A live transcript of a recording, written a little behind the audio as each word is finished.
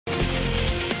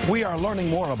We are learning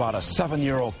more about a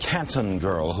 7-year-old Canton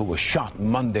girl who was shot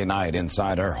Monday night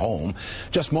inside her home.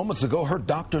 Just moments ago, her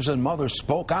doctors and mother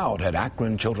spoke out at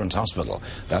Akron Children's Hospital.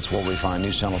 That's where we find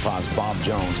News Channel 5's Bob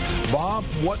Jones. Bob,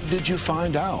 what did you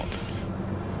find out?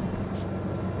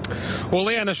 Well,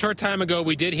 Leon, a short time ago,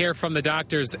 we did hear from the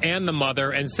doctors and the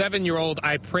mother, and 7-year-old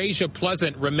Iprasia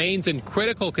Pleasant remains in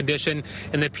critical condition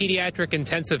in the pediatric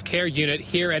intensive care unit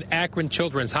here at Akron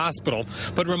Children's Hospital.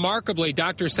 But remarkably,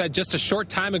 doctors said just a short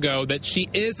time ago that she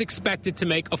is expected to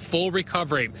make a full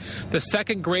recovery. The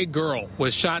second-grade girl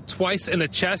was shot twice in the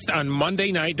chest on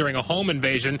Monday night during a home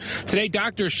invasion. Today,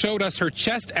 doctors showed us her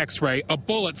chest x-ray, a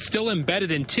bullet still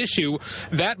embedded in tissue.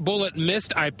 That bullet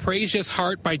missed Iprasia's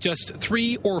heart by just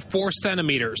 3 or 4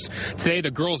 centimeters. Today, the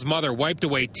girl's mother wiped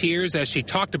away tears as she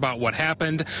talked about what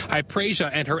happened. Iprasia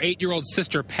and her 8-year-old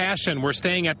sister Passion were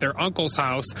staying at their uncle's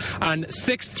house on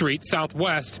 6th Street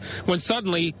Southwest when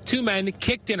suddenly 2 men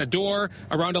kicked in a door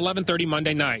around 11:30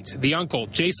 Monday night. The uncle,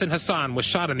 Jason Hassan, was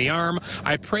shot in the arm,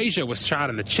 Iprasia was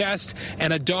shot in the chest,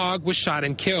 and a dog was shot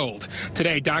and killed.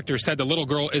 Today, doctors said the little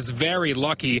girl is very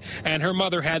lucky, and her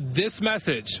mother had this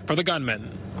message for the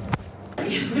gunman.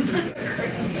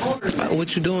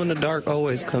 What you do in the dark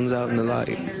always comes out in the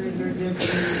light.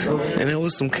 And it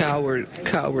was some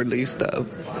cowardly stuff.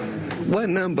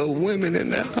 Wasn't nothing but women in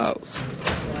that house.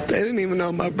 They didn't even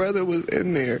know my brother was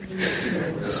in there.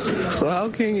 So how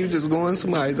can you just go in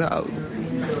somebody's house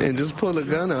and just pull a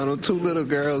gun out on 2 little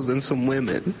girls and some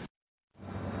women?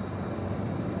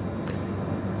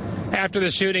 After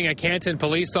the shooting, a Canton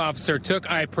police officer took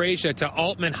Iprasia to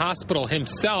Altman Hospital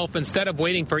himself instead of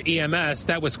waiting for EMS.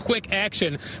 That was quick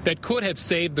action that could have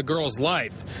saved the girl's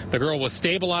life. The girl was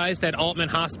stabilized at Altman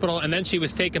Hospital, and then she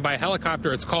was taken by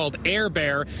helicopter. It's called Air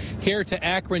Bear, here to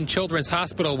Akron Children's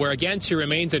Hospital, where again she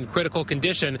remains in critical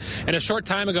condition. And a short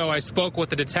time ago, I spoke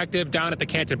with a detective down at the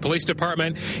Canton Police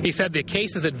Department. He said the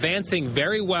case is advancing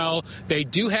very well. They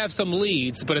do have some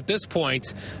leads, but at this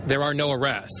point, there are no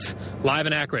arrests. Live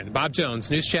in Akron, Bob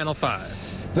Jones, News Channel 5.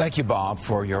 Thank you, Bob,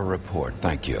 for your report.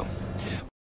 Thank you.